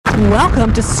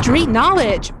Welcome to Street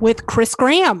Knowledge with Chris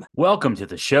Graham. Welcome to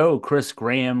the show, Chris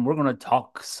Graham. We're going to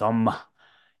talk some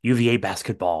UVA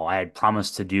basketball. I had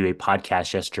promised to do a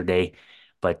podcast yesterday,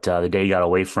 but the day got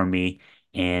away from me.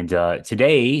 And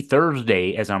today,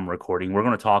 Thursday, as I'm recording, we're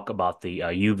going to talk about the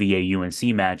UVA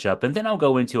UNC matchup. And then I'll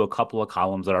go into a couple of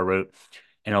columns that I wrote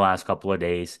in the last couple of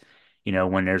days,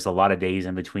 when there's a lot of days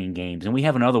in between games. And we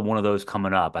have another one of those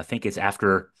coming up. I think it's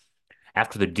after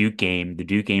the Duke game. The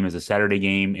Duke game is a Saturday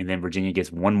game, and then Virginia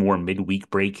gets one more midweek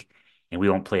break, and we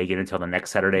won't play again until the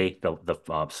next Saturday,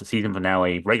 the season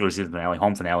finale, regular season finale,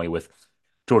 home finale with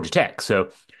Georgia Tech. So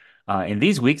in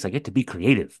these weeks, I get to be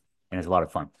creative, and it's a lot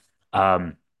of fun.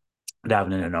 Um,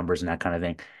 Diving into numbers and that kind of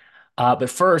thing. But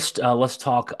first, let's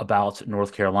talk about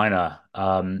North Carolina.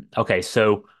 Okay,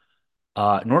 so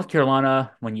North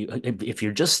Carolina, if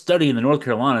you're just studying the North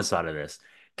Carolina side of this,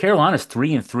 Carolina's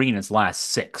 3-3 in its last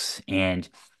six, and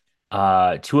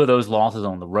two of those losses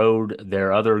on the road.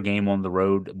 Their other game on the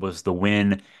road was the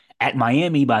win at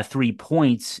Miami by 3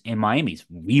 points, and Miami's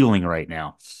reeling right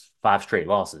now, five straight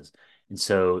losses. And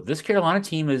so this Carolina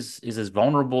team is as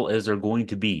vulnerable as they're going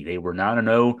to be. They were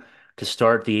 9-0 to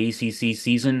start the ACC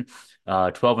season,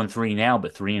 12-3 now,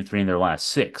 but 3-3 in their last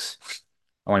six.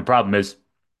 Only problem is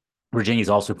Virginia's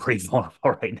also pretty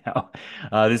vulnerable right now.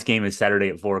 This game is Saturday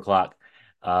at 4 o'clock.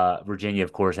 Virginia,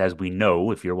 of course, as we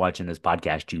know, if you're watching this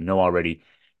podcast, you know already,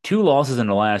 two losses in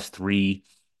the last three,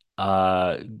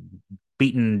 uh,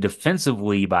 beaten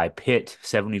defensively by Pitt,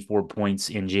 74 points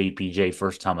in JPJ,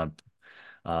 first time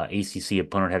a ACC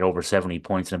opponent had over 70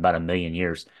 points in about a million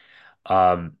years.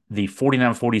 The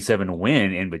 49-47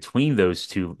 win in between those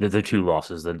two, the two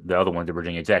losses, the other one to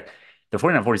Virginia Tech, the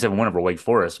 49-47 win over Wake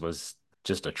Forest was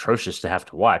just atrocious to have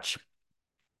to watch. It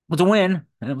was a win,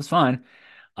 and it was fine.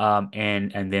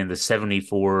 And then the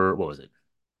 74, what was it?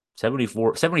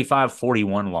 74,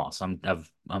 75-41 loss.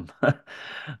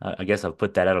 I guess I've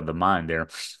put that out of the mind there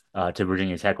to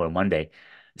Virginia Tech on Monday.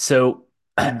 So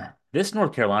this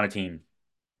North Carolina team,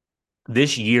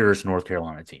 this year's North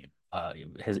Carolina team,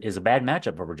 is a bad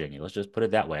matchup for Virginia. Let's just put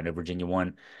it that way. I know Virginia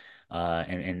won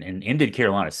and ended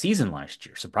Carolina's season last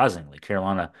year. Surprisingly,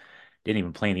 Carolina didn't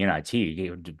even play in the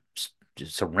NIT.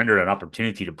 Just surrendered an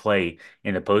opportunity to play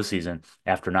in the postseason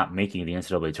after not making the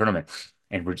NCAA tournament.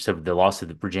 And so the loss to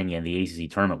the Virginia in the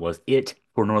ACC tournament was it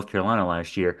for North Carolina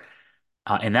last year.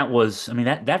 And that was, I mean,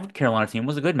 that Carolina team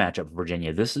was a good matchup for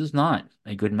Virginia. This is not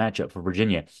a good matchup for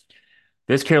Virginia.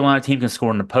 This Carolina team can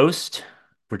score in the post.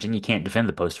 Virginia can't defend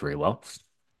the post very well.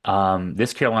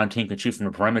 This Carolina team can shoot from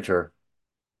the perimeter.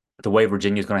 The way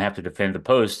Virginia is going to have to defend the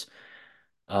post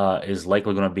is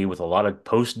likely going to be with a lot of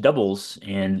post doubles,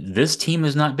 and this team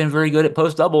has not been very good at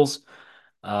post doubles.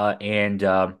 And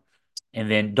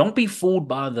then don't be fooled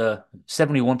by the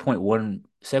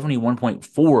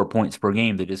 71.4 points per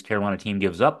game that this Carolina team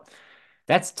gives up.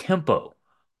 That's tempo.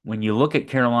 When you look at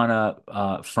Carolina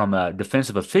from a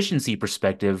defensive efficiency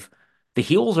perspective, the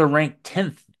Heels are ranked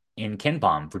 10th in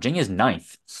KenPom. Virginia's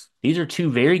ninth. These are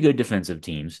two very good defensive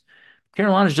teams.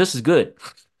 Carolina's just as good.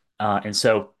 And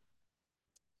so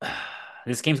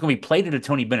this game's going to be played at a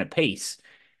Tony Bennett pace.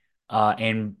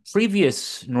 And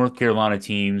previous North Carolina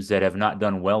teams that have not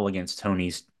done well against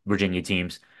Tony's Virginia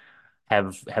teams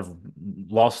have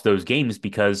lost those games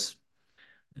because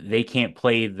they can't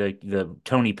play the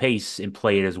Tony pace and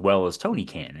play it as well as Tony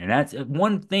can. And that's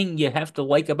one thing you have to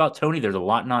like about Tony. There's a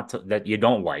lot that you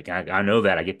don't like. I know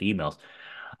that. I get the emails.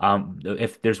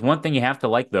 If there's one thing you have to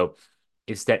like though,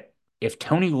 it's that if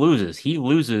Tony loses, he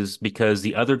loses because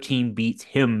the other team beats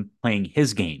him playing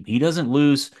his game. He doesn't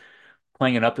lose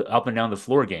playing an up and down the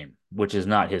floor game, which is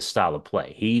not his style of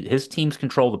play. His teams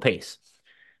control the pace.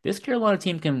 This Carolina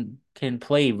team can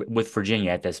play with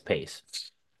Virginia at this pace.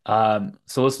 So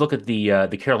let's look at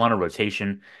the Carolina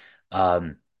rotation.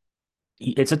 Um,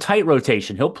 it's a tight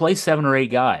rotation. He'll play seven or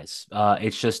eight guys.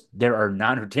 It's just there are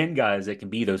nine or ten guys that can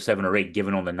be those seven or eight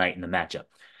given on the night in the matchup.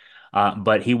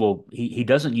 But he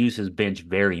doesn't use his bench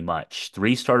very much.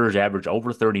 Three starters average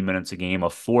over 30 minutes a game. A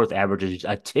fourth averages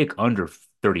a tick under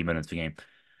 30 minutes a game.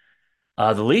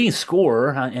 The leading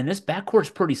scorer, and this backcourt's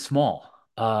pretty small.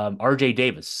 RJ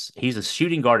Davis. He's a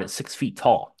shooting guard at 6 feet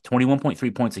tall,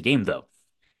 21.3 points a game, though,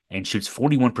 and shoots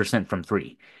 41% from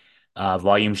three.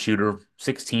 Volume shooter,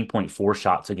 16.4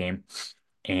 shots a game,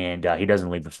 and he doesn't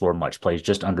leave the floor much, plays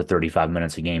just under 35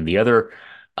 minutes a game.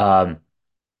 Um,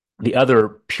 the other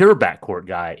pure backcourt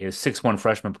guy is 6'1"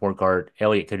 freshman point guard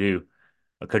Elliot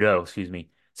Cadeau, excuse me,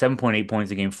 7.8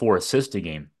 points a game, four assists a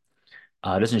game.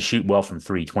 Doesn't shoot well from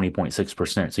three, 20.6%.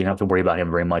 So you don't have to worry about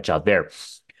him very much out there.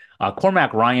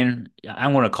 Cormac Ryan, I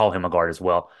want to call him a guard as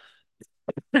well.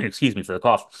 Excuse me for the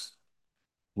cough.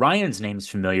 Ryan's name is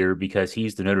familiar because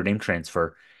he's the Notre Dame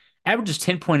transfer. Averages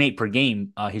 10.8 per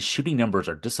game. His shooting numbers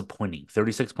are disappointing.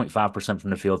 36.5% from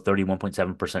the field,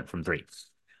 31.7% from three.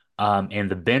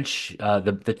 And the bench,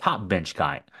 the top bench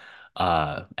guy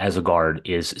as a guard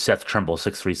is Seth Trimble,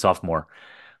 6'3" sophomore.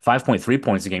 5.3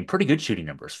 points a game. Pretty good shooting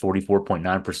numbers.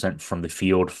 44.9% from the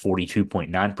field,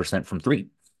 42.9% from three.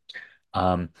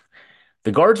 Um,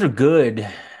 the guards are good,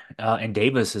 and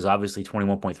Davis is obviously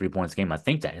 21.3 points a game. I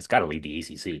think that it's got to lead the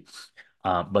ACC.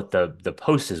 But the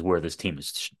post is where this team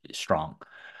is strong.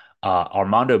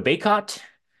 Armando Bacot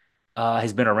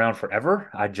has been around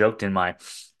forever. I joked in my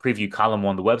preview column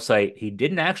on the website, he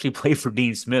didn't actually play for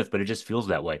Dean Smith, but it just feels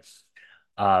that way.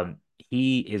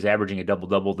 He is averaging a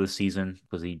double-double this season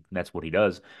because that's what he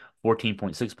does.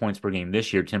 14.6 points per game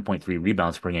this year, 10.3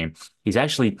 rebounds per game. He's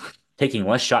actually taking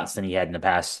less shots than he had in the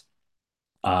past,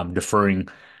 deferring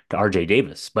to RJ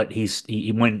Davis. But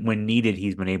when needed,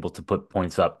 he's been able to put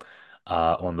points up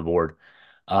on the board.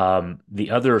 The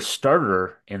other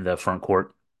starter in the front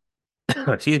court,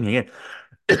 excuse me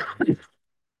again,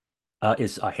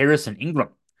 is Harrison Ingram,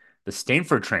 the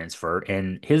Stanford transfer,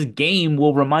 and his game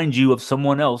will remind you of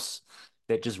someone else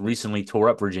that just recently tore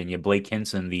up Virginia, Blake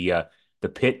Hinson, the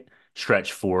pit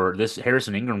stretch for this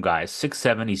Harrison Ingram guy,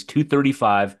 6'7", he's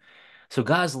 235. So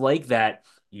guys like that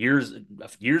years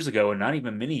ago, and not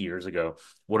even many years ago,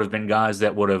 would have been guys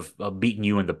that would have beaten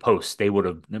you in the post. They would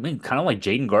have, I mean, kind of like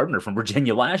Jaden Gardner from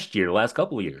Virginia last year, the last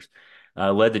couple of years.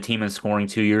 Led the team in scoring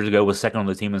 2 years ago, was second on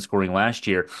the team in scoring last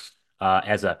year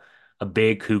as a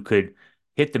big who could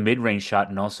hit the mid-range shot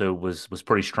and also was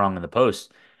pretty strong in the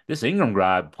post. This Ingram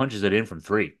guy punches it in from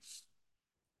three.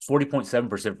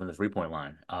 40.7% from the three-point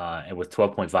line, and with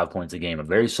 12.5 points a game. A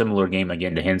very similar game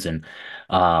again to Henson.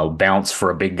 Bounce for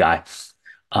a big guy.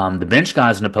 The bench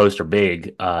guys in the post are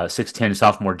big. 6'10"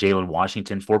 sophomore Jalen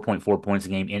Washington, 4.4 points a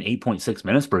game in 8.6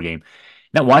 minutes per game.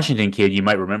 That Washington kid, you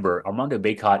might remember, Armando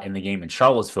Bacot in the game in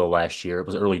Charlottesville last year. It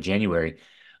was early January.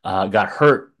 Got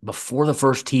hurt before the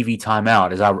first TV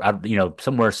timeout, as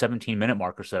somewhere 17-minute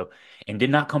mark or so, and did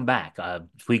not come back.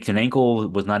 Tweaked an ankle,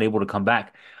 was not able to come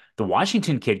back. The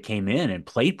Washington kid came in and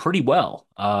played pretty well.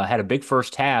 Had a big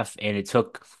first half, and it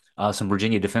took some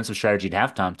Virginia defensive strategy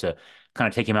at halftime to kind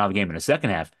of take him out of the game in the second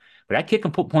half. But that kid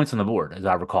can put points on the board, as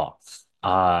I recall.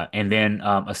 And then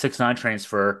a 6'9"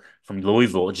 transfer from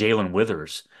Louisville, Jalen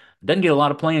Withers. Doesn't get a lot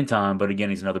of playing time, but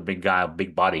again, he's another big guy,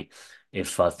 big body.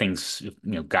 If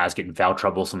guys get in foul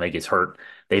trouble, somebody gets hurt,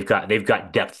 they've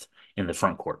got depth in the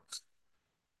front court.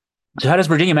 So how does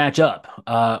Virginia match up?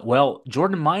 Well,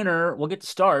 Jordan Minor will get to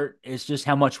start. It's just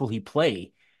how much will he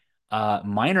play?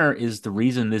 Minor is the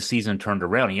reason this season turned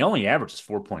around. He only averages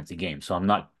 4 points a game, so I'm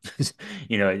not,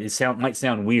 might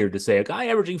sound weird to say a guy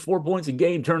averaging 4 points a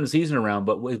game turned the season around,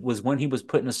 but it was when he was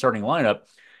put in the starting lineup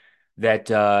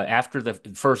that after the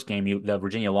first game, the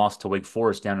Virginia lost to Wake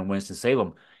Forest down in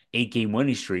Winston-Salem. 8-game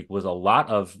winning streak was a lot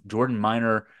of Jordan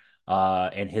Minor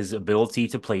and his ability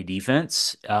to play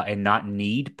defense and not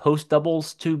need post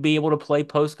doubles to be able to play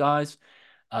post guys.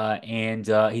 And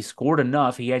he scored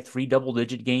enough. He had three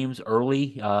double-digit games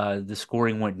early. The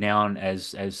scoring went down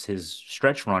as his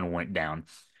stretch run went down.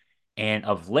 And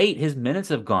of late, his minutes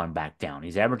have gone back down.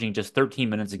 He's averaging just 13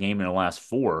 minutes a game in the last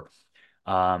four.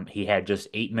 He had just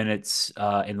 8 minutes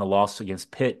in the loss against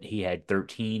Pitt. He had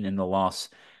 13 in the loss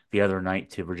the other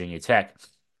night to Virginia Tech.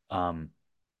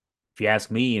 If you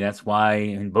ask me, that's why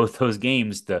in both those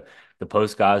games the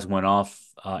post guys went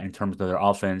off in terms of their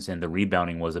offense, and the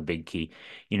rebounding was a big key.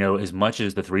 As much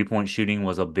as the 3-point shooting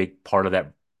was a big part of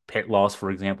that Pitt loss, for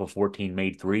example, 14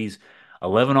 made threes,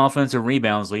 11 offensive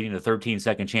rebounds leading to 13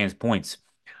 second chance points,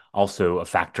 also a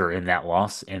factor in that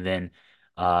loss. And then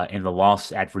in the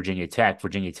loss at Virginia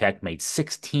Tech made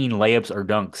 16 layups or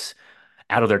dunks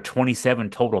out of their 27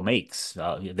 total makes.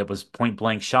 That was point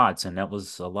blank shots, and that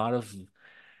was a lot of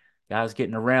guys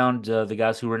getting around the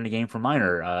guys who were in the game for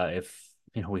Minor. If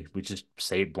we just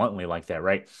say it bluntly like that,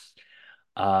 right?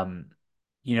 Um,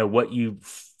 what you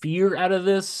fear out of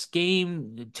this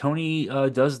game, Tony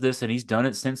does this, and he's done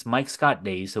it since Mike Scott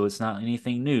days, so it's not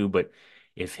anything new. But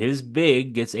if his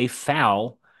big gets a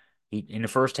foul, in the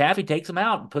first half, he takes him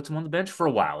out and puts him on the bench for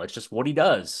a while. It's just what he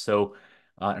does. So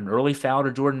an early foul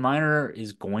to Jordan Minor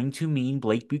is going to mean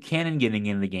Blake Buchanan getting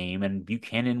in the game, and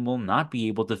Buchanan will not be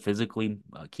able to physically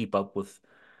keep up with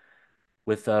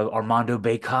Armando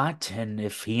Bacot. And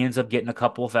if he ends up getting a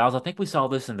couple of fouls, I think we saw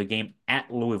this in the game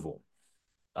at Louisville.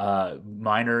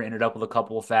 Minor ended up with a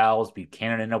couple of fouls.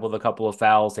 Buchanan ended up with a couple of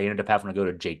fouls. They ended up having to go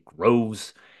to Jake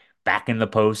Groves back in the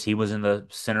post. He was in the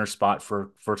center spot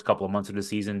for first couple of months of the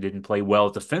season. Didn't play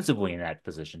well defensively in that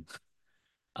position.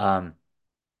 Um,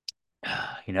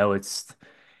 it's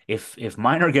if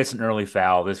Minor gets an early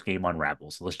foul, this game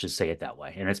unravels. Let's just say it that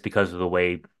way. And it's because of the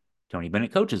way Tony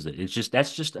Bennett coaches it. It's just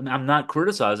that's just I'm not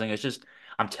criticizing. It's just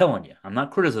I'm telling you. I'm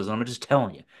not criticizing. I'm just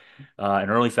telling you. An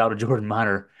early foul to Jordan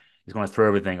Minor is going to throw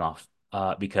everything off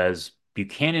because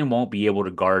Buchanan won't be able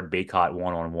to guard Baycott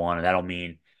one-on-one, and that'll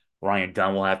mean Ryan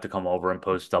Dunn will have to come over and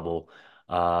post double.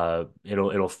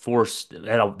 That'll force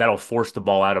the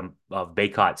ball out of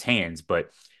Baycott's hands,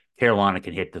 but Carolina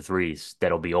can hit the threes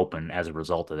that'll be open as a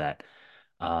result of that.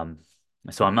 Um,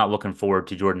 so I'm not looking forward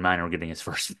to Jordan Minor getting his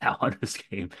first foul in this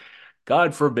game.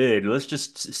 God forbid. Let's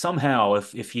just somehow,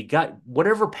 if you got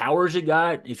whatever powers you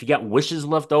got, if you got wishes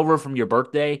left over from your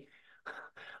birthday,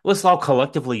 let's all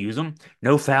collectively use them.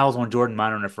 No fouls on Jordan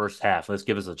Minor in the first half. Let's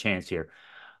give us a chance here.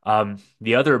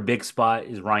 The other big spot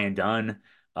is Ryan Dunn,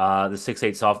 the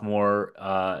 6'8"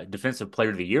 sophomore, defensive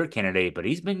player of the year candidate, but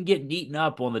he's been getting eaten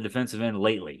up on the defensive end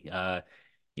lately.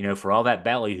 For all that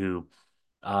ballyhoo.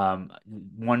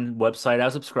 One website I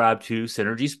subscribe to,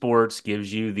 Synergy Sports,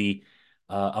 gives you the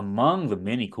among the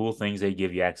many cool things they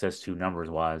give you access to numbers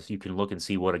wise. You can look and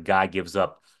see what a guy gives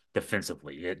up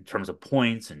defensively in terms of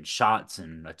points and shots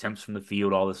and attempts from the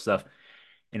field, all this stuff.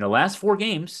 In the last 4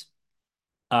 games,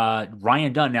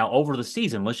 Ryan Dunn, now over the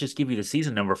season, let's just give you the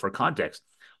season number for context.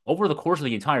 Over the course of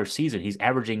the entire season, he's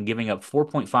averaging giving up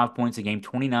 4.5 points a game,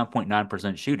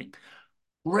 29.9% shooting.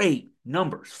 Great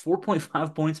numbers.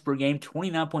 4.5 points per game,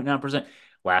 29.9%.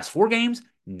 Last 4 games,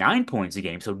 9 points a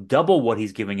game. So double what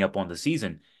he's giving up on the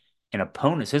season. And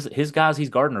opponents, his guys he's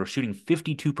guarding are shooting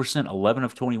 52%, 11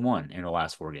 of 21 in the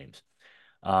last 4 games.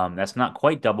 That's not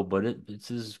quite double, but it's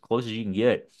as close as you can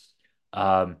get.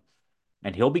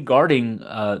 And he'll be guarding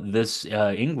this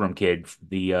Ingram kid,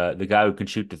 the guy who can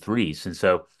shoot the threes. And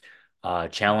so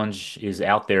challenge is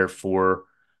out there for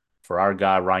our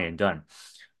guy Ryan Dunn.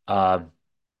 I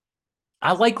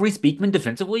like Reese Beekman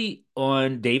defensively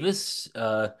on Davis.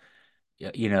 No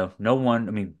one.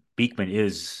 I mean, Beekman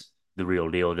is the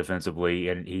real deal defensively,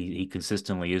 and he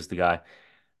consistently is the guy.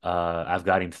 I've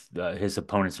got him his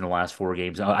opponents in the last 4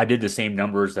 games. I did the same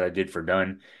numbers that I did for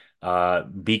Dunn.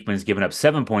 Beekman's given up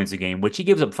 7 points a game, which he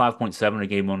gives up 5.7 a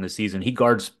game on the season. He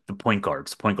guards the point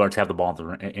guards. Point guards have the ball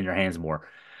in their hands more,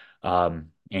 and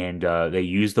they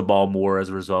use the ball more as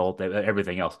a result.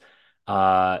 Everything else.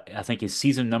 I think his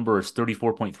season number is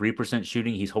 34.3%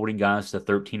 shooting. He's holding guys to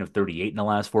 13 of 38 in the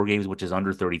last 4 games, which is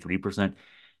under 33%.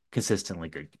 Consistently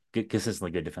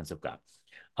consistently good defensive guy.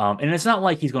 And it's not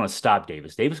like he's going to stop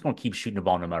Davis. Davis is going to keep shooting the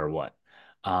ball no matter what.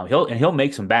 He'll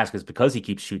make some baskets because he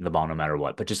keeps shooting the ball no matter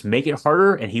what. But just make it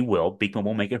harder, and he will. Beekman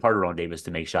will make it harder on Davis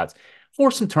to make shots.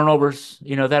 Force some turnovers.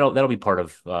 That'll be part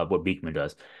of what Beekman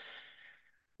does.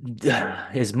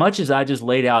 As much as I just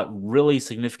laid out really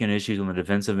significant issues on the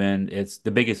defensive end, it's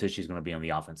the biggest issue is going to be on the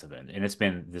offensive end. And it's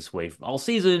been this way all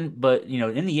season. But,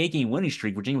 in the 8-game winning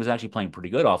streak, Virginia was actually playing pretty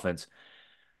good offense.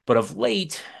 But of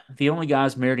late, the only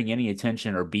guys meriting any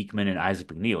attention are Beekman and Isaac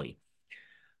McNeely.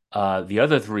 The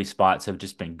other 3 spots have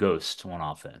just been ghosts on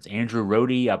offense. Andrew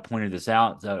Rohde, I pointed this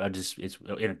out. It's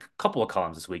in a couple of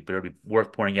columns this week, but it'll be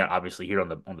worth pointing out, obviously, here on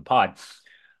the pod.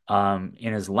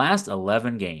 In his last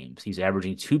 11 games, he's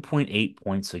averaging 2.8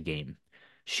 points a game,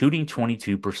 shooting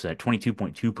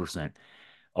 22.2%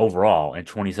 overall, and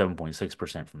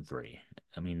 27.6% from three.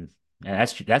 I mean,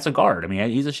 that's a guard. I mean,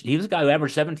 he was a guy who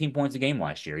averaged 17 points a game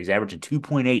last year. He's averaging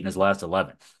 2.8 in his last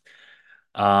 11.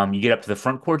 You get up to the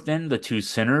front court, then the 2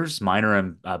 centers, Minor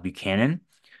and Buchanan.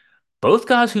 Both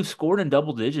guys who've scored in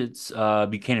double digits.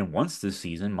 Buchanan once this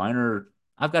season. Minor,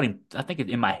 I've got him. I think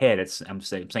in my head, I'm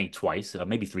saying twice,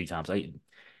 maybe 3 times. 2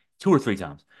 or 3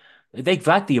 times. They've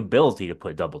got the ability to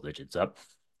put double digits up,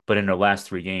 but in their last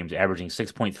 3 games, averaging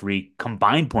 6.3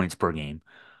 combined points per game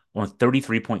on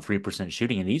 33.3%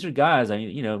 shooting. And these are guys,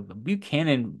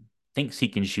 Buchanan thinks he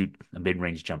can shoot a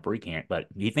mid-range jumper. He can't, but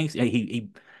he thinks he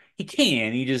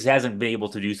can. He just hasn't been able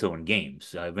to do so in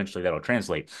games. Eventually, that'll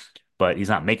translate, but he's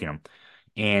not making them.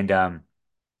 And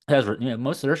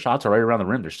most of their shots are right around the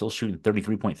rim. They're still shooting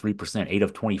 33.3%, 8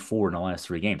 of 24 in the last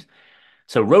 3 games.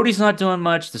 So Rohde's not doing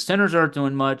much. The centers aren't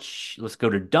doing much. Let's go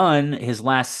to Dunn. His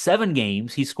last 7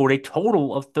 games, he scored a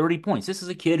total of 30 points. This is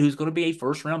a kid who's going to be a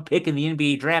first-round pick in the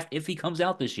NBA draft if he comes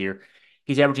out this year.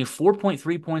 He's averaging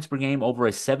 4.3 points per game over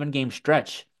a 7-game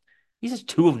stretch. He's just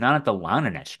 2 of 9 at the line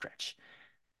in that stretch.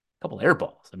 A couple air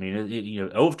balls. I mean,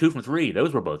 0 of 2 from 3.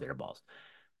 Those were both air balls.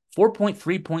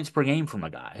 4.3 points per game from a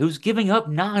guy who's giving up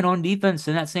 9 on defense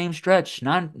in that same stretch.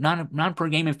 9 per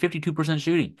game and 52%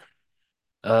 shooting.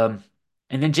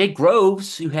 And then Jake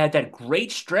Groves, who had that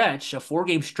great stretch, a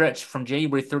 4-game stretch from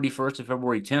January 31st to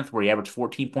February 10th, where he averaged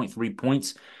 14.3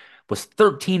 points, was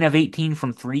 13 of 18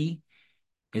 from 3.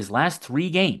 his last three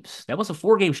games, that was a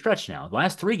 4 game stretch now. The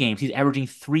last 3 games, he's averaging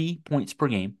 3 points per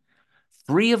game,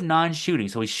 3 of 9 shooting.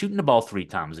 So he's shooting the ball 3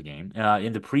 times a game.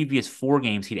 In the previous 4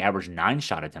 games, he'd averaged 9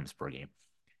 shot attempts per game,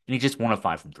 and he just 1 of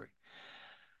 5 from three.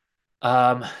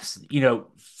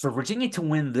 For Virginia to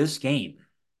win this game,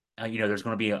 there's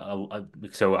going to be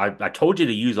so I told you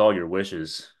to use all your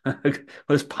wishes.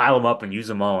 Let's pile them up and use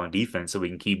them all on defense so we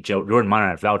can keep Jordan Minor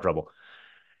out of foul trouble.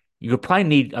 You could probably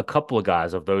need a couple of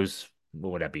guys of those.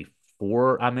 What would that be?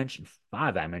 Four I mentioned,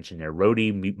 five I mentioned there.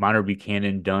 Rhodey, Minor,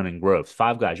 Buchanan, Dunn, and Groves.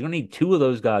 5 guys. You're gonna need two of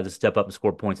those guys to step up and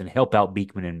score points and help out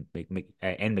Beekman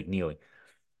and McNeely.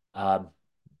 Um,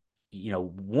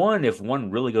 one if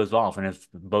one really goes off, and if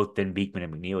both then Beekman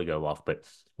and McNeely go off, but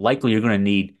likely you're going to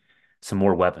need some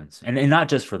more weapons, and not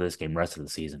just for this game, rest of the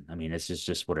season. I mean, it's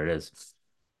just what it is.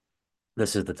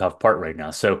 This is the tough part right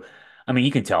now. So, I mean,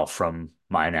 you can tell from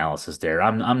my analysis there.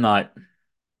 I'm not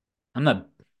I'm not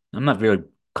very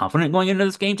confident going into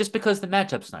this game just because the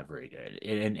matchup's not very good,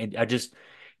 and I just.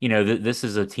 This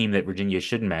is a team that Virginia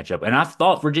shouldn't match up, and I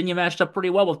thought Virginia matched up pretty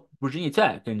well with Virginia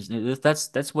Tech, and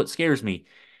that's what scares me.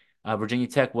 Virginia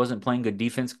Tech wasn't playing good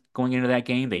defense going into that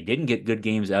game. They didn't get good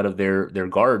games out of their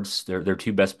guards, their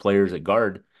two best players at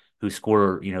guard, who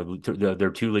score, their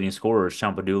two leading scorers,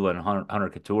 Champadula and Hunter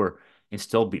Couture, and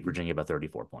still beat Virginia by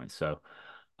 34 points. So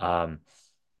um,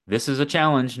 this is a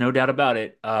challenge, no doubt about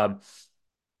it. Let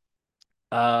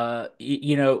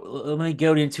me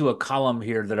go into a column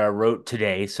here that I wrote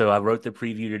today. So I wrote the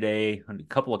preview today, a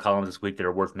couple of columns this week that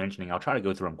are worth mentioning. I'll try to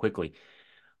go through them quickly.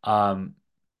 Um,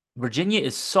 Virginia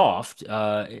is soft.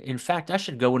 In fact, I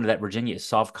should go into that Virginia is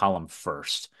soft column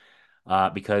first,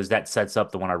 because that sets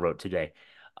up the one I wrote today.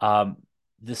 Um,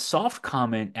 the soft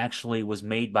comment actually was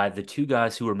made by the two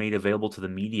guys who were made available to the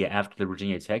media after the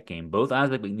Virginia Tech game. Both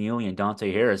Isaac McNeely and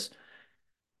Dante Harris,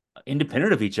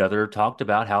 independent of each other, talked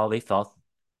about how they thought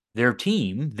their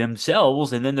team,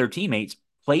 themselves, and then their teammates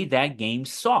played that game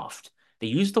soft. They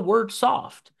used the word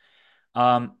soft.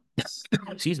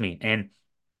 Excuse me. And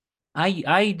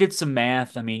I did some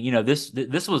math. I mean,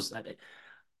 this was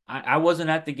I wasn't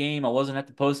at the game. I wasn't at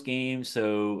the post game.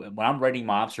 So when I'm writing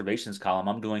my observations column,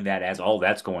 I'm doing that as all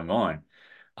that's going on.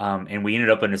 And we ended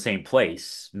up in the same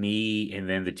place, me and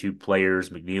then the two players,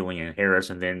 McNeely and Harris,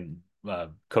 and then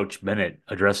Coach Bennett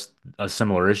addressed a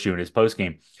similar issue in his post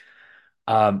game.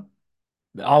 Um,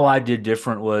 all I did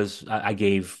different was I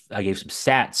gave some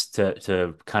stats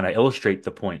to kind of illustrate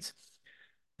the points.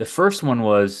 The first one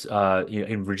was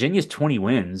in Virginia's 20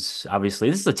 wins. Obviously,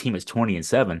 this is a team that's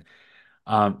 20-7.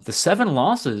 The 7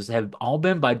 losses have all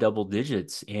been by double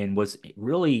digits, and was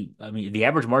really, I mean, the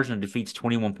average margin of defeat's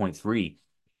 21.3.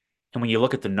 And when you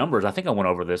look at the numbers, I think I went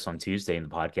over this on Tuesday in the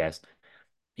podcast.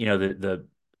 The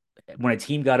when a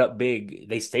team got up big,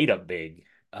 they stayed up big.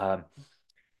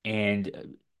 And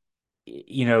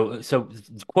so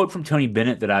quote from Tony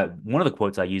Bennett that one of the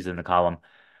quotes I used in the column.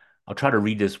 I'll try to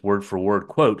read this word for word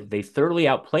quote. They thoroughly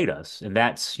outplayed us, and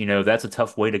that's a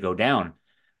tough way to go down.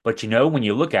 But when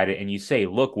you look at it and you say,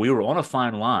 look, we were on a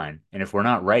fine line, and if we're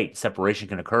not right, separation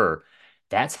can occur.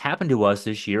 That's happened to us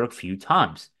this year a few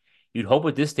times. You'd hope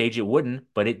at this stage it wouldn't,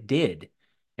 but it did.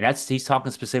 And he's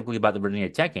talking specifically about the Virginia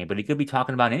Tech game, but he could be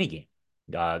talking about any game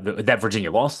that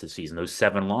Virginia lost this season, those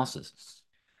 7 losses.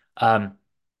 Um,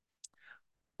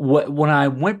 when I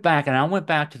went back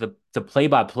to the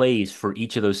play-by-plays for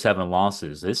each of those 7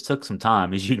 losses, this took some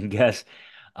time, as you can guess.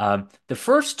 The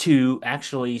first two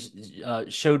actually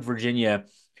showed Virginia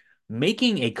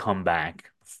making a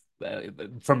comeback uh,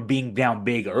 from being down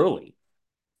big early,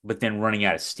 but then running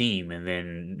out of steam and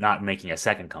then not making a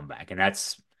second comeback. And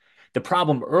that's the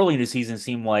problem early in the season.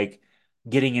 Seemed like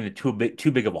getting into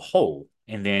too big of a hole.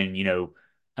 And then,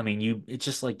 I mean, it's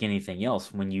just like anything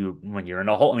else when you're in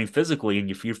a hole. I mean, physically, and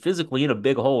if you're physically in a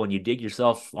big hole and you dig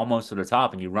yourself almost to the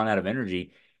top and you run out of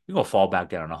energy, you're gonna fall back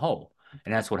down in a hole.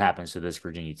 And that's what happens to this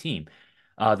Virginia team.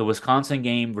 The Wisconsin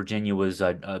game, Virginia was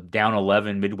down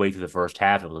 11 midway through the first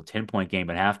half. It was a 10-point game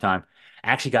at halftime.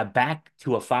 Actually got back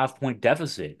to a 5-point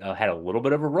deficit. Had a little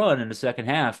bit of a run in the second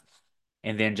half.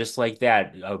 And then just like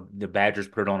that, the Badgers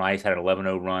put it on ice, had an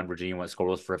 11-0 run. Virginia went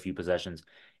scoreless for a few possessions,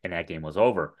 and that game was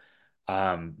over.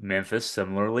 Memphis,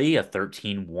 similarly, a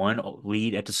 13-1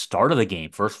 lead at the start of the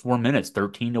game. First 4 minutes,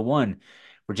 13-1.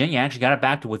 Virginia actually got it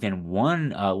back to within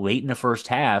one late in the first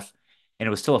half, and it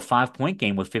was still a 5-point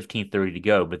game with 15:30 to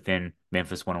go. But then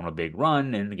Memphis went on a big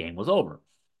run, and the game was over.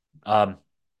 Um,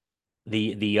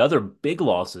 the other big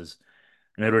losses,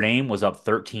 Notre Dame was up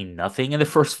 13-0 in the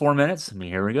first 4 minutes. I mean,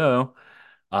 here we go.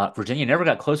 Virginia never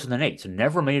got closer than 8, so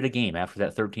never made it a game after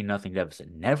that 13-0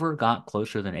 deficit. Never got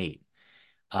closer than 8.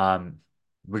 Um,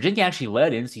 Virginia actually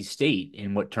led NC State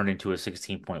in what turned into a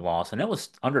 16-point loss, and that was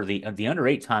under the under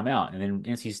eight timeout. And then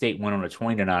NC State went on a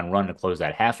 20-9 run to close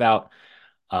that half out.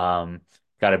 Um,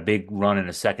 got a big run in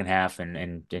the second half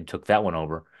and took that one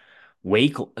over.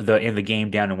 Wake in the game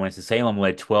down in Winston-Salem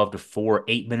led 12-4,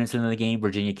 8 minutes into the game.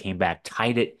 Virginia came back,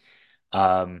 tied it.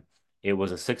 Um, it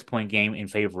was a 6-point game in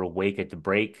favor of Wake at the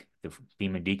break. The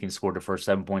Beeman Deacons scored the first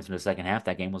 7 points in the second half.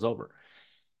 That game was over.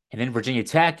 And then Virginia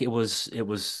Tech, it was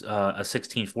a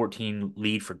 16-14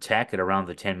 lead for Tech at around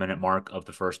the 10-minute mark of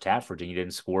the first half. Virginia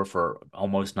didn't score for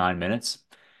almost 9 minutes.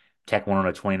 Tech went on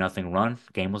a 20-0 run.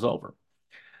 Game was over.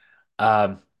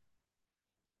 Um,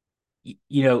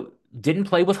 didn't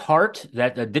play with heart.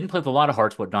 That didn't play with a lot of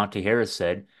hearts. What Dante Harris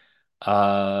said.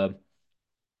 Uh,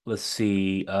 let's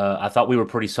see. I thought we were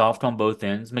pretty soft on both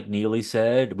ends. McNeely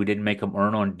said we didn't make them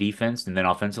earn on defense, and then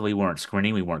offensively we weren't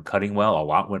screening, we weren't cutting well. A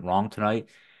lot went wrong tonight.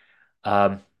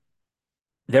 Um,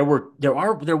 there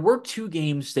were two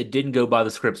games that didn't go by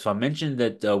the script. So I mentioned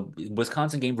that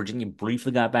Wisconsin game, Virginia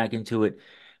briefly got back into it.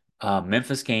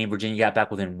 Memphis game, Virginia got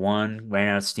back within one, ran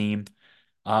out of steam.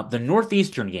 The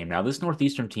Northeastern game. Now, this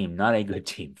Northeastern team, not a good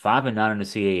team. 5-9 in the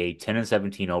CAA,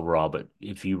 10-17 overall. But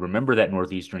if you remember that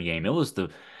Northeastern game, it was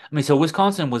so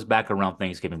Wisconsin was back around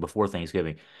Thanksgiving, before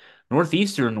Thanksgiving.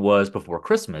 Northeastern was before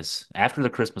Christmas, after the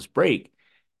Christmas break.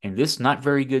 And this not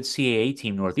very good CAA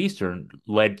team, Northeastern,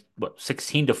 led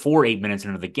 16-4, 8 minutes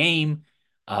into the game.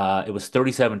 It was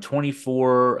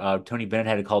 37-24. Tony Bennett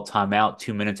had to call timeout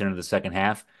 2 minutes into the second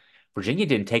half. Virginia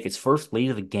didn't take its first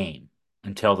lead of the game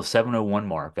until the 7:01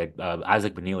 mark at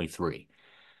Isaac Benili three.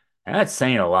 And that's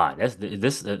saying a lot.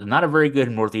 This not a very good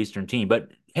Northeastern team, but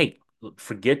hey,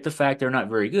 forget the fact they're not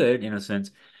very good in a sense.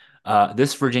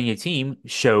 This Virginia team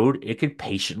showed it could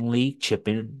patiently chip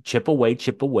away,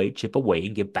 chip away, chip away,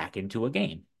 and get back into a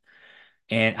game.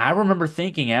 And I remember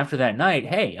thinking after that night,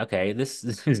 hey, okay, this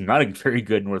is not a very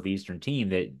good Northeastern team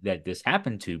that this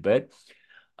happened to, but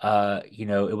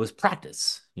it was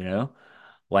practice,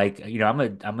 like,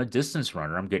 I'm a distance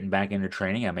runner. I'm getting back into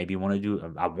training. I want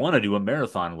to do a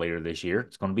marathon later this year.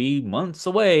 It's going to be months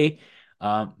away.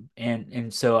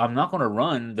 And so I'm not going to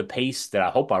run the pace that I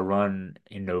hope I run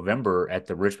in November at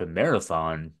the Richmond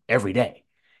Marathon every day.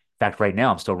 In fact, right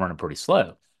now I'm still running pretty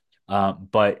slow.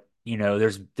 But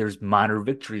there's minor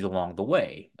victories along the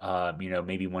way.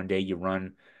 Maybe one day you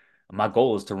run. My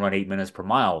goal is to run 8 minutes per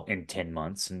mile in 10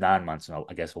 months, 9 months,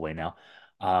 I guess, away now.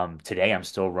 Today I'm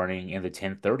still running in the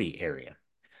 10:30 area.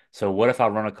 So what if I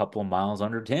run a couple of miles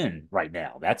under 10 right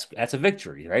now? That's a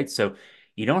victory, right? So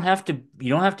you don't have to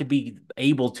be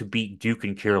able to beat Duke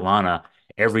and Carolina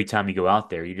every time you go out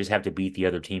there. You just have to beat the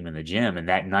other team in the gym. And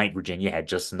that night Virginia had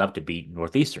just enough to beat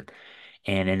Northeastern.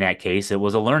 And in that case, it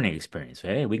was a learning experience.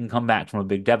 Hey, we can come back from a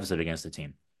big deficit against the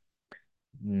team.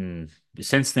 Hmm.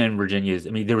 Since then, Virginia's.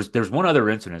 I mean, there's one other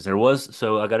incident.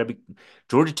 So I got to be.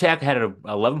 Georgia Tech had an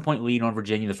 11-point lead on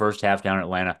Virginia the first half down in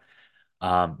Atlanta,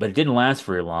 but it didn't last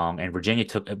very long. And Virginia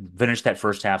finished that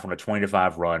first half on a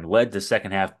 20-5 run, led the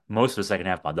second half, most of the second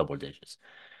half by double digits.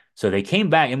 So they came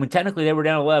back, and when technically they were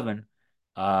down 11,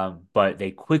 but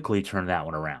they quickly turned that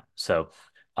one around. So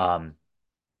um,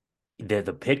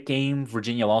 the Pitt game,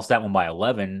 Virginia lost that one by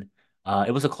 11.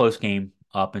 It was a close game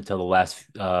up until the last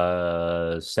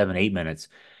 7, 8 minutes.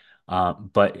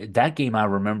 But that game, I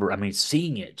remember, I mean,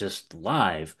 seeing it just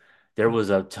live. There was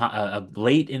a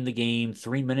late in the game,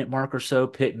 3 minute mark or so.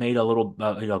 Pitt made a little,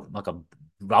 like a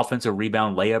offensive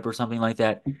rebound layup or something like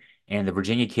that, and the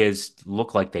Virginia kids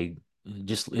looked like they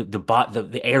just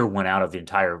the air went out of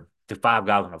the five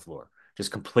guys on the floor,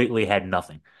 just completely had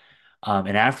nothing.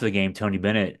 And after the game, Tony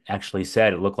Bennett actually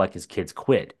said it looked like his kids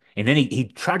quit. And then he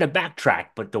tried to backtrack,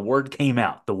 but the word came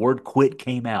out. The word quit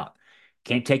came out.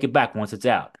 Can't take it back once it's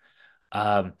out.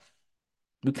 Um,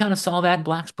 we kind of saw that in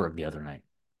Blacksburg the other night.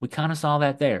 We kind of saw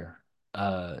that there.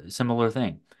 Similar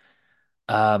thing.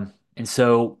 And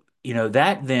so,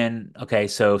 that then, okay,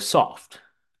 so soft.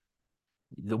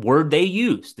 The word they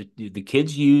used, the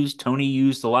kids used, Tony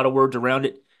used a lot of words around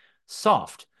it.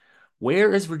 Soft.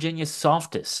 Where is Virginia's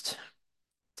softest?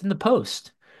 It's in the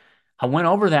post. I went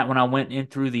over that when I went in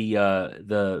through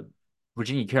the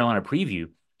Virginia Carolina preview.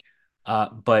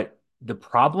 But the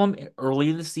problem early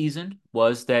in the season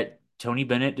was that Tony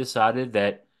Bennett decided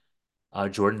that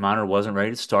Jordan Minor wasn't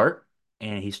ready to start,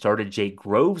 and he started Jake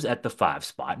Groves at the 5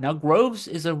 spot. Now, Groves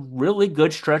is a really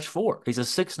good stretch four. He's a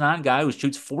 6'9" guy who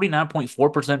shoots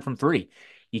 49.4% from three.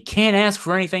 You can't ask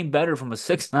for anything better from a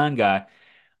 6'9" guy.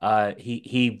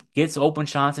 He gets open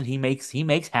shots and he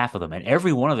makes half of them, and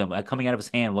every one of them coming out of his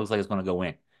hand looks like it's going to go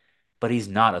in. But he's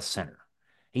not a center.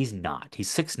 He's not. He's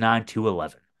 6'9",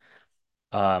 211.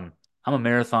 I'm a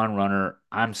marathon runner.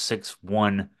 I'm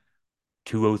 6'1",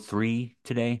 203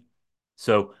 today.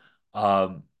 So,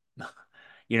 um,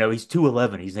 he's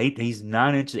 211. He's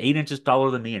 9 inches, 8 inches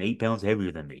taller than me and 8 pounds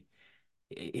heavier than me.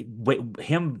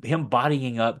 Him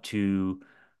bodying up to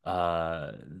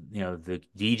uh the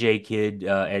DJ kid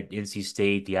at NC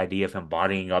State, the idea of him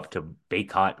bodying up to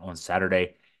Baycott on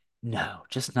Saturday, no,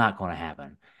 just not going to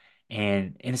happen.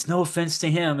 And it's no offense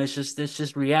to him, it's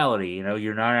just reality.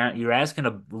 You're asking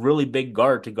a really big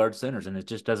guard to guard centers, and it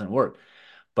just doesn't work.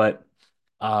 But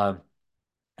uh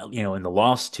in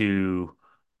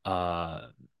uh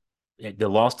the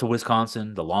loss to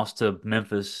Wisconsin, the loss to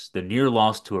Memphis, the near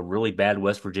loss to a really bad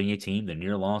West Virginia team, the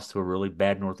near loss to a really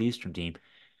bad Northeastern team,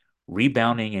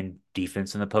 rebounding and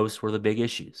defense in the post were the big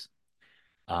issues.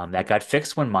 That got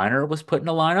fixed when Miner was put in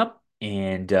the lineup,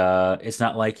 and it's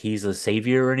not like he's a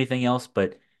savior or anything else,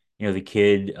 but the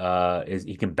kid is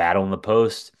he can battle in the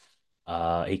post.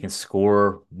 He can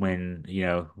score when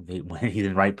when he's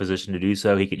in right position to do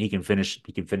so. He can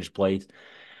finish plays.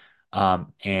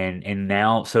 And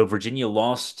now so Virginia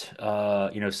lost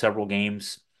several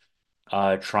games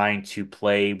trying to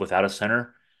play without a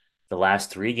center. The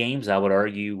last three games, I would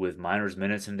argue, with Miner's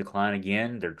minutes in decline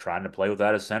again, they're trying to play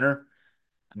without a center.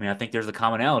 I mean, I think there's a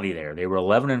commonality there. They were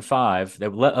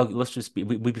 11-5. Let's just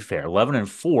be fair,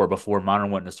 11-4 before Miner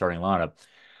went in the starting lineup.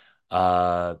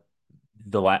 Uh,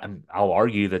 I'll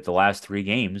argue that the last three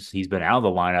games he's been out of the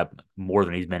lineup more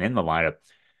than he's been in the lineup.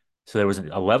 So there was an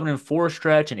 11-4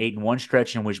 stretch, an 8-1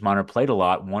 stretch in which Miner played a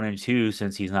lot, 1-2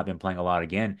 since he's not been playing a lot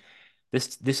again.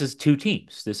 This is two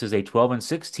teams. This is a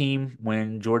 12-6 team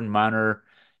when Jordan Miner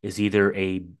is either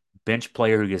a bench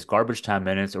player who gets garbage time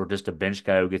minutes or just a bench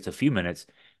guy who gets a few minutes,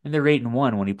 and they're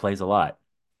 8-1 when he plays a lot.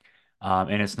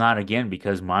 And it's not again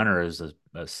because Miner is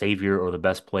a savior or the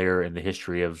best player in the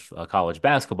history of college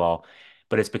basketball,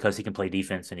 but it's because he can play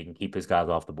defense and he can keep his guys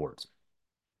off the boards.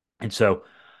 And so,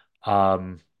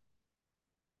 um,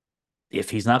 if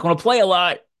he's not going to play a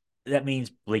lot, that means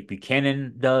Blake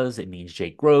Buchanan does. It means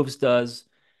Jake Groves does.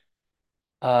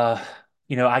 Uh,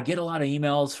 I get a lot of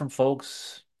emails from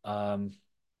folks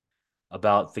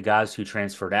about the guys who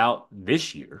transferred out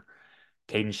this year.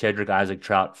 Caden Shedrick, Isaac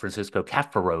Trout, Francisco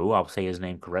Cafaro. I'll say his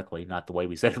name correctly, not the way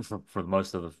we said it for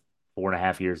most of the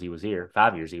 4.5 years he was here,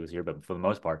 5 years he was here, but for the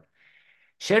most part.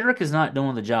 Shedrick is not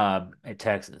doing the job at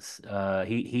Texas.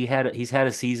 He's had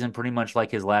a season pretty much like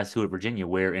his last two at Virginia,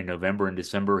 where in November and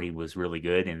December he was really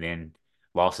good, and then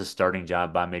lost his starting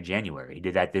job by mid-January. He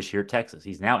did that this year at Texas.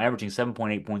 He's now averaging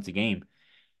 7.8 points a game,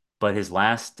 but his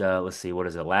last let's see, what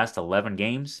is it? Last 11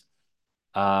 games,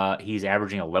 he's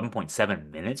averaging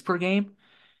 11.7 minutes per game,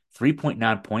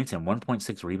 3.9 points and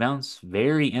 1.6 rebounds.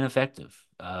 Very ineffective.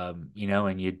 And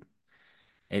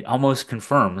it almost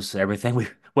confirms everything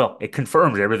it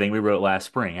confirms everything we wrote last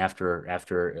spring after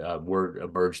word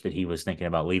emerged that he was thinking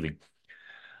about leaving.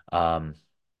 Um,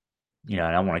 and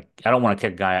I don't want to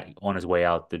kick a guy on his way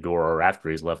out the door or after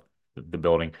he's left the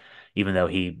building, even though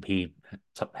he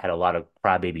had a lot of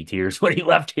crybaby tears when he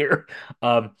left here.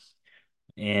 Um,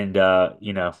 and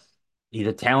he's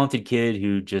a talented kid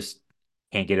who just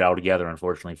can't get it all together,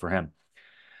 unfortunately for him.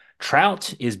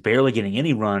 Trout is barely getting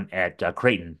any run at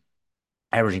Creighton,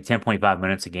 averaging 10.5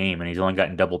 minutes a game, and he's only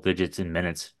gotten double digits in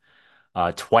minutes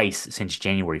twice since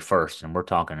January 1st. And we're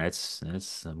talking it's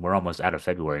we're almost out of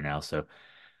February now. So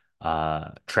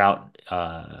Trout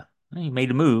he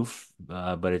made a move,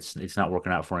 but it's not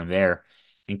working out for him there.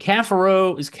 And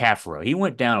Cafaro is Cafaro. He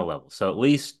went down a level. So at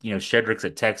least, Shedrick's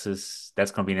at Texas.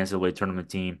 That's going to be an NCAA tournament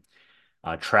team.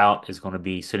 Trout is going to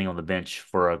be sitting on the bench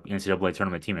for an NCAA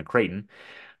tournament team at Creighton.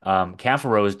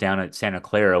 Cafaro is down at Santa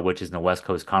Clara, which is in the West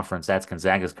Coast Conference. That's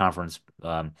Gonzaga's conference.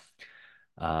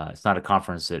 It's not a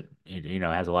conference that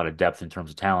has a lot of depth in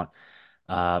terms of talent.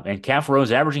 And Cafaro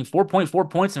is averaging 4.4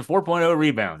 points and 4.0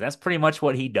 rebounds. That's pretty much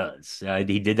what he does.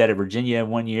 He did that at Virginia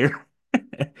 1 year.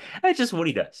 That's just what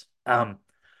he does. I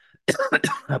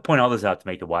point all this out to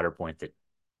make the wider point that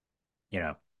you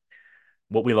know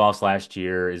what we lost last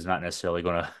year is not necessarily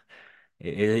going to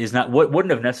is not what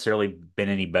wouldn't have necessarily been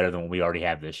any better than what we already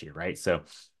have this year, right? So,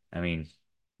 I mean,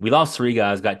 we lost three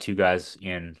guys, got two guys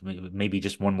in. Maybe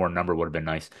just one more number would have been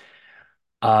nice.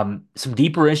 Some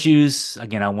deeper issues.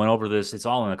 Again, I went over this. It's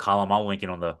all in the column. I'll link it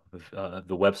on the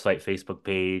website, Facebook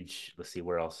page. Let's see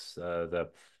where else. I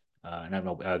don't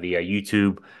know the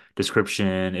YouTube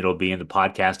description. It'll be in the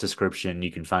podcast description.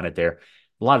 You can find it there.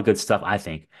 A lot of good stuff, I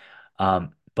think.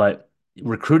 But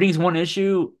recruiting is one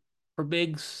issue for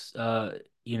bigs. I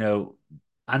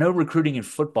know recruiting in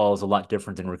football is a lot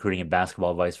different than recruiting in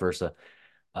basketball, vice versa.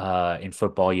 In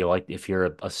football, if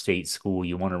you're a state school,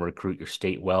 you want to recruit your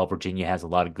state well. Virginia has a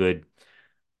lot of good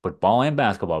football and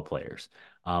basketball players.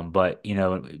 But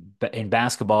in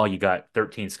basketball, you got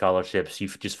 13 scholarships. You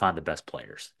just find the best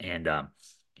players, and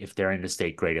if they're in the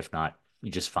state, great. If not,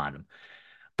 you just find them.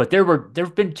 But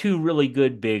there've been two really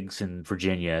good bigs in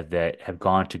Virginia that have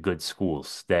gone to good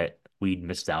schools that we'd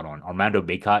missed out on. Armando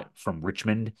Bacot from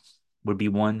Richmond would be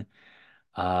one.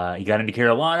 He got into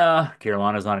Carolina.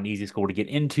 Carolina's not an easy school to get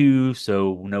into,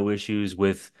 so no issues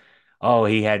with, oh,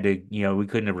 he had to, we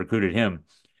couldn't have recruited him.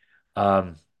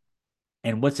 Um,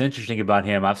 and what's interesting about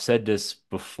him, I've said this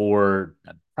before,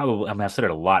 probably, I mean, I've said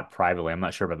it a lot privately. I'm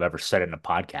not sure if I've ever said it in a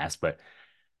podcast, but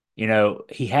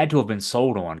he had to have been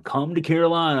sold on come to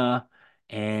Carolina.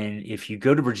 And if you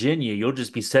go to Virginia, you'll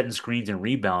just be setting screens and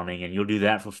rebounding, and you'll do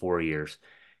that for 4 years.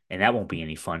 And that won't be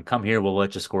any fun. Come here, we'll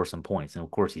let you score some points. And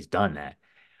of course, he's done that.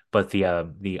 But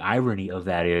the irony of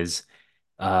that is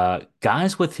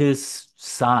guys with his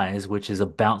size, which is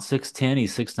about 6'10",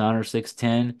 he's 6'9" or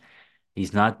 6'10".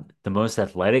 He's not the most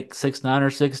athletic 6'9" or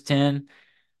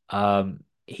 6'10".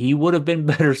 He would have been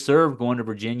better served going to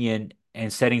Virginia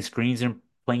and setting screens and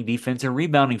playing defense and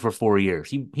rebounding for 4 years.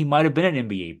 He might have been an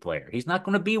NBA player. He's not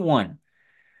going to be one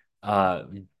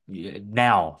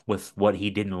now with what he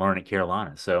didn't learn at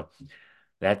Carolina. So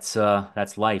that's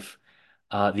life.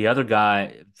 The other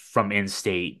guy from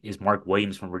in-state is Mark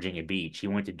Williams from Virginia Beach. He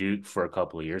went to Duke for a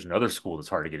couple of years, another school that's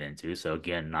hard to get into. So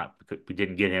again, not we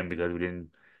didn't get him because we didn't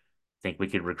think we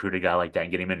could recruit a guy like that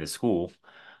and get him into school.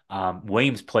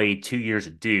 Williams played 2 years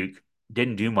at Duke,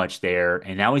 didn't do much there,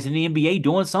 and now he's in the NBA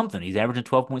doing something. He's averaging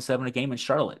 12.7 a game in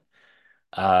Charlotte.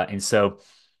 And so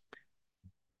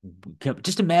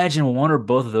just imagine one or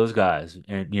both of those guys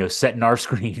and setting our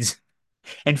screens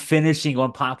and finishing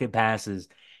on pocket passes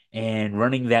and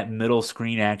running that middle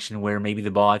screen action where maybe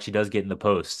the ball actually does get in the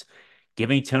post,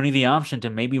 giving Tony the option to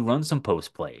maybe run some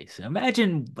post plays.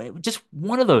 Imagine just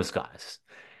one of those guys.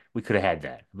 We could have had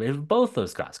that. Both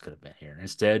those guys could have been here.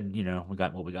 Instead, we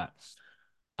got what we got.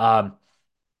 Um,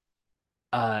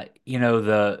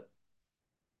 the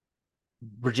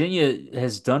Virginia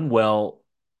has done well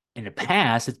in the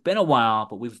past. It's been a while,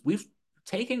 but we've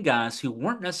taken guys who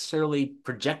weren't necessarily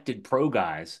projected pro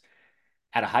guys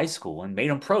out of high school and made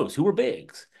them pros who were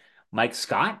bigs. Mike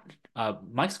Scott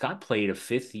played a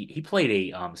fifth. He played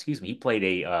he played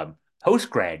a post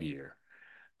grad year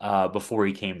before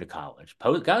he came to college.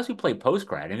 Guys who played post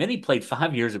grad, and then he played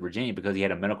 5 years at Virginia because he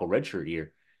had a medical redshirt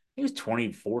year. He was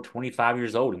 24, 25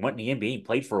 years old. He went in the NBA and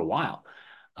played for a while.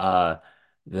 Uh,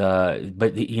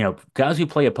 guys who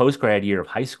play a post grad year of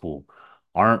high school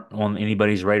aren't on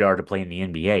anybody's radar to play in the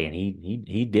NBA, and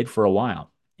he did for a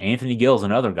while. Anthony Gill's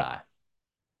another guy.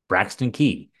 Braxton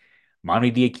Key,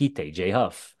 Monty Diakite, Jay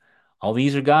Huff. All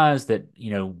these are guys that,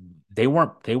 they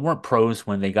weren't pros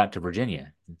when they got to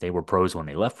Virginia. They were pros when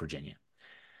they left Virginia.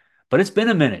 But it's been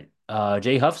a minute.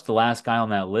 Jay Huff's the last guy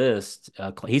on that list.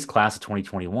 He's class of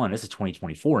 2021. This is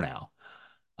 2024 now.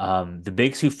 The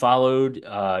bigs who followed,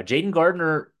 Jaden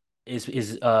Gardner is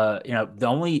the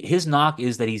only his knock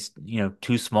is that he's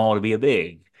too small to be a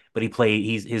big, but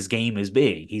his game is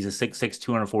big. He's a 6'6",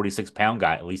 246-pound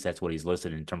guy. At least that's what he's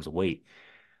listed in terms of weight.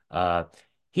 Uh,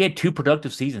 he had two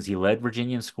productive seasons. He led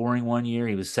Virginia in scoring one year.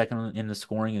 He was second in the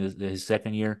scoring in his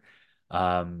second year.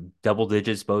 Double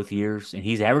digits both years, and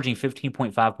he's averaging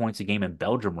 15.5 points a game in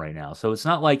Belgium right now. So it's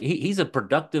not like he's a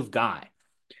productive guy.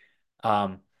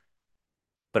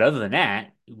 But other than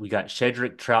that, we got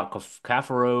Shedrick Trout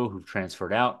Cafaro, who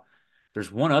transferred out.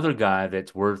 There's one other guy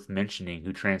that's worth mentioning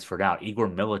who transferred out, Igor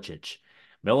Milicic.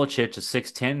 Milicic, a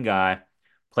 6'10 guy,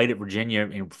 played at Virginia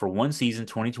for one season,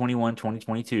 2021,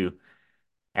 2022,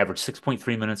 averaged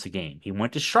 6.3 minutes a game. He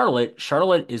went to Charlotte.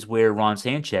 Charlotte is where Ron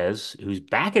Sanchez, who's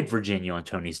back at Virginia on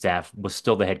Tony's staff, was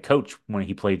still the head coach when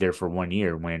he played there for 1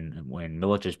 year, when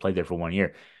Milicic played there for 1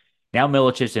 year. Now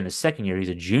Milicic in his second year, he's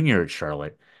a junior at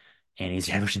Charlotte, and he's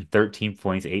averaging 13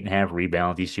 points, 8.5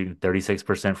 rebounds. He's shooting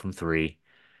 36% from three.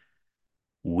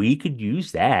 We could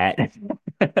use that.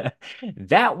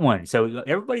 That one. So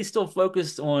everybody's still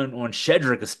focused on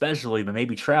Shedrick, especially, but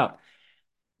maybe Trout.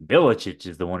 Milicic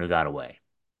is the one who got away.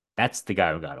 That's the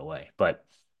guy who got away. But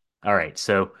all right.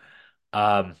 So,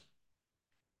 um,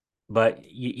 but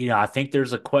I think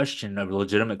there's a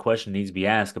legitimate question needs to be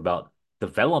asked about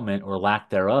development or lack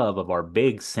thereof of our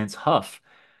bigs since Huff.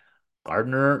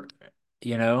 Gardner,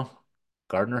 you know,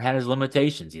 Gardner had his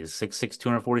limitations. He's a 6'6",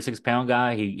 246-pound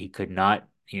guy. He could not,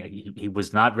 he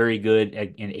was not very good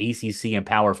in ACC and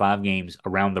Power Five games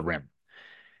around the rim.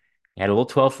 He had a little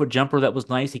 12-foot jumper that was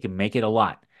nice. He could make it a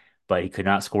lot, but he could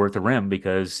not score at the rim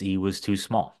because he was too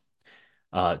small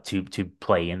to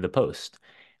play in the post.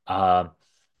 Uh,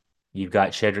 you've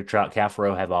got Shedrick, Trout,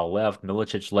 Cafaro have all left.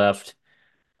 Milicic left.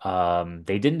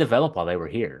 They didn't develop while they were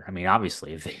here. I mean,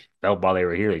 obviously, if they developed while they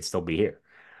were here, they'd still be here.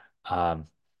 Um,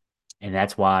 and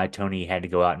that's why Tony had to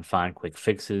go out and find quick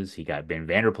fixes. He got Ben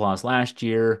Vanderplas last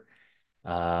year,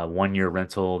 1 year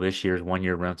rental. This year's 1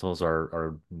 year rentals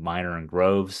are Minor and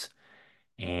Groves.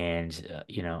 And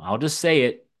I'll just say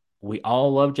it: we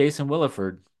all love Jason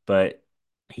Williford, but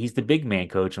he's the big man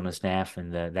coach on the staff,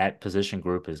 and that position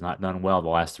group has not done well the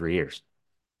last 3 years.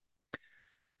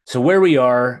 So where we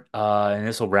are, and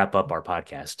this will wrap up our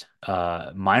podcast.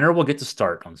 Minor will get to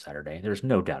start on Saturday. There's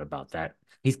no doubt about that.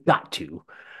 He's got to.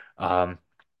 Um,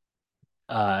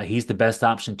 he's the best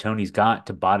option Tony's got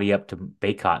to body up to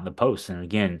Baycott in the post. And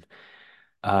again,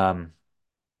 um,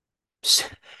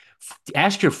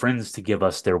 ask your friends to give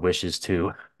us their wishes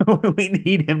too. We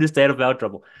need him to stay out of foul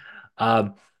trouble.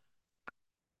 Um,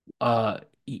 uh,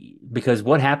 because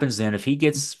what happens then if he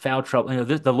gets foul trouble?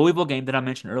 The Louisville game that I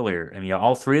mentioned earlier. I mean,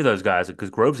 all three of those guys, because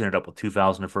Groves ended up with 2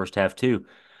 fouls in the first half too.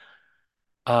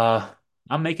 Uh,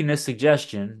 I'm making this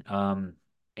suggestion.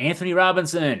 Anthony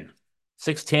Robinson,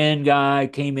 6'10" guy,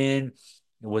 came in,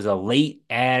 was a late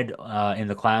add in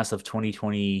the class of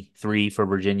 2023 for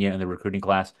Virginia in the recruiting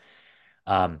class.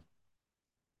 Um,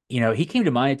 he came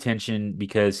to my attention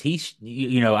because okay,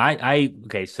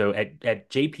 so at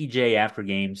JPJ after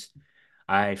games,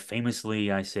 I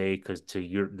say, because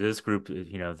to this group,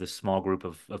 this small group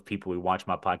of people who watch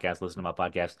my podcast, listen to my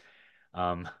podcast,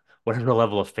 um, whatever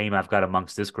level of fame I've got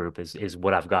amongst this group is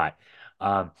what I've got.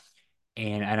 Um,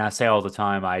 and I say all the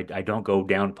time, I don't go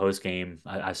down post game.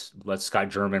 I let Scott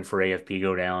German for AFP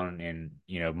go down and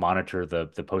monitor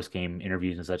the post game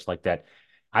interviews and such like that.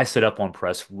 I sit up on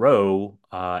press row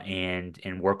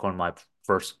and work on my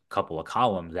first couple of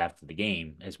columns after the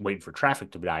game, as waiting for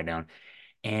traffic to die down.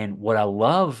 And what I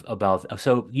love about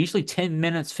so usually 10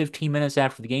 minutes, 15 minutes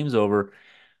after the game's over,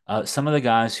 some of the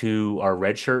guys who are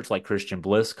red shirts like Christian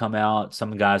Bliss come out.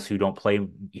 Some guys who don't play,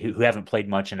 who haven't played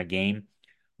much in a game,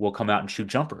 will come out and shoot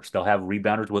jumpers. They'll have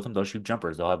rebounders with them. They'll shoot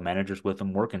jumpers. They'll have managers with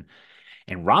them working.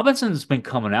 And Robinson's been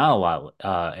coming out a lot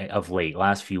of late,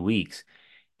 last few weeks.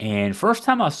 And first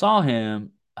time I saw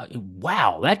him,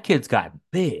 wow, that kid's got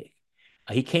big.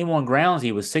 He came on grounds.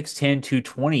 He was 6'10",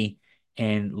 220,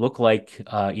 and looked like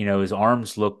his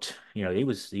arms looked, he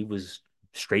was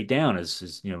straight down.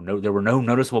 No, there were no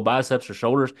noticeable biceps or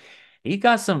shoulders. He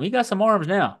got some arms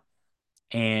now.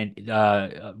 And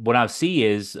what I see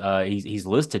is he's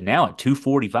listed now at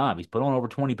 245. He's put on over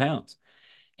 20 pounds.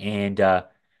 And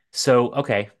so,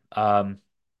 okay,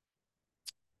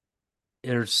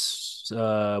 there's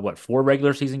what, 4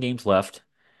 regular season games left.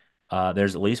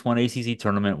 There's at least one ACC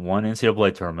tournament, one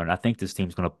NCAA tournament. I think this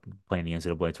team's going to play in the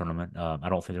NCAA tournament. I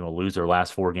don't think they're going to lose their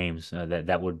last 4 games.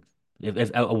 That would, if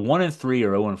a 1-3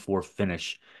 or 0-4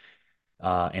 finish,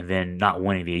 and then not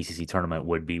winning the ACC tournament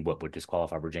would be what would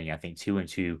disqualify Virginia. I think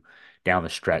 2-2 down the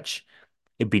stretch.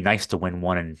 It'd be nice to win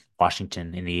one in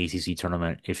Washington in the ACC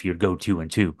tournament if you go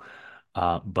 2-2.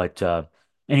 But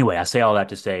anyway, I say all that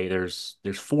to say there's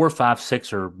 4, 5,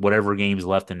 6 or whatever games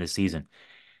left in this season.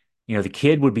 The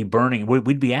kid would be burning.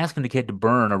 We'd be asking the kid to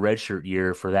burn a redshirt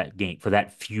year for that game, for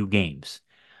that few games.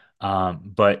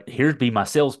 But here'd be my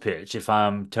sales pitch if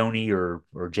I'm Tony or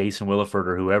Jason Williford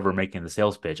or whoever making the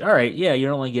sales pitch. All right, yeah,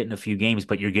 you're only getting a few games,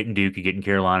 but you're getting Duke, you're getting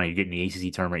Carolina, you're getting the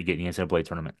ACC tournament, you're getting the NCAA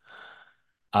tournament.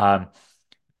 Um,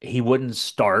 he wouldn't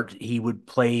start. He would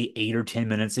play 8 or 10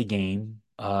 minutes a game.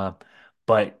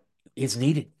 But it's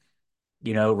needed.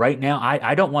 Right now,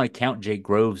 I don't want to count Jake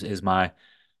Groves as my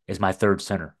third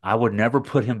center. I would never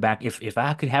put him back. If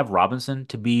I could have Robinson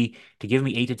to give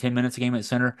me 8 to 10 minutes a game at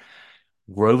center,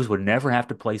 Groves would never have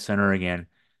to play center again.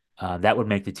 That would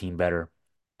make the team better.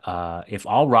 If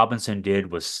all Robinson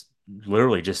did was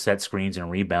literally just set screens and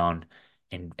rebound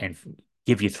and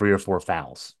give you 3 or 4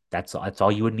 fouls, that's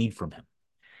all you would need from him.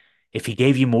 If he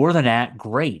gave you more than that,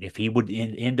 great. If he would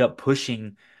end up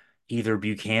pushing either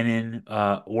Buchanan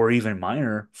or even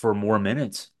Minor for more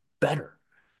minutes, better.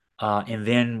 And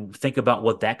then think about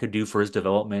what that could do for his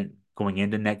development going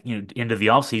into into the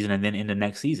offseason and then into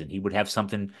next season. He would have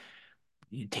something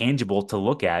tangible to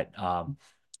look at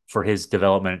for his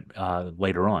development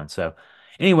later on. So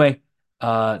anyway,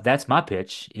 that's my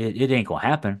pitch. It ain't gonna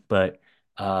happen, but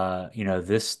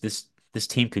this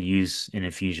team could use an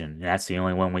infusion, and that's the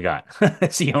only one we got.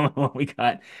 That's the only one we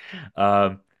got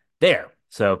there.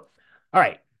 So, all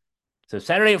right. So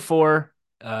Saturday at 4,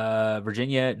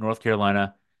 Virginia, North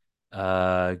Carolina.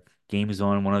 Uh, Game is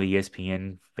on one of the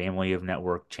ESPN family of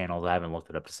network channels. I haven't looked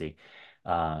it up to see.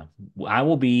 Uh, I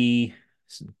will be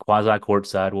quasi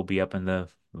courtside. We'll be up in the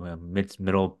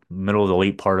middle of the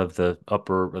late part of the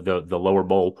upper the lower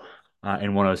bowl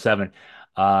in 107.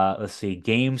 Let's see.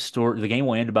 Game story. The game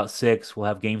will end about 6. We'll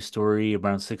have game story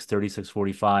around 6:30,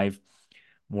 6:45.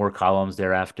 More columns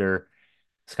thereafter.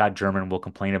 Scott German will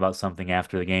complain about something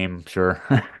after the game, sure.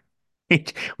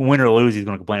 Win or lose, he's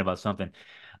going to complain about something.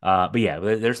 But yeah,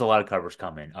 there's a lot of covers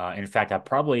coming. In fact,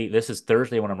 this is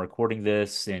Thursday when I'm recording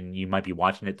this, and you might be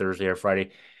watching it Thursday or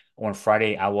Friday. On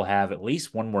Friday, I will have at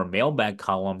least one more mailbag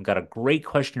column. Got a great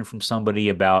question from somebody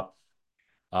about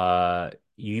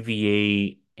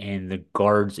UVA and the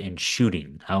guards and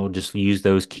shooting. I will just use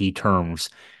those key terms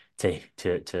to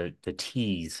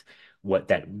tease what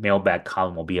that mailbag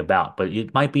column will be about. But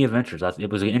it might be of interest. It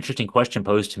was an interesting question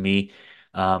posed to me.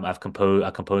 I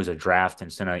composed a draft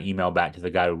and sent an email back to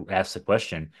the guy who asked the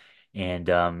question. And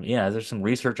yeah, there's some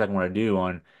research I want to do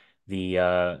on the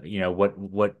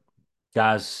what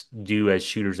guys do as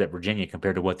shooters at Virginia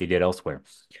compared to what they did elsewhere.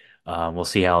 We'll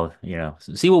see how,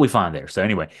 see what we find there. So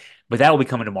anyway, but that will be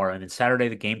coming tomorrow. And then Saturday,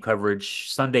 the game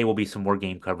coverage. Sunday will be some more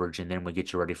game coverage, and then we'll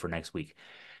get you ready for next week.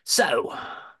 So,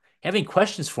 having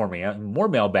questions for me, more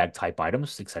mailbag type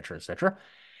items, etc.,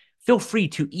 feel free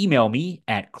to email me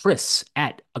at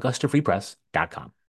chris@augustafreepress.com.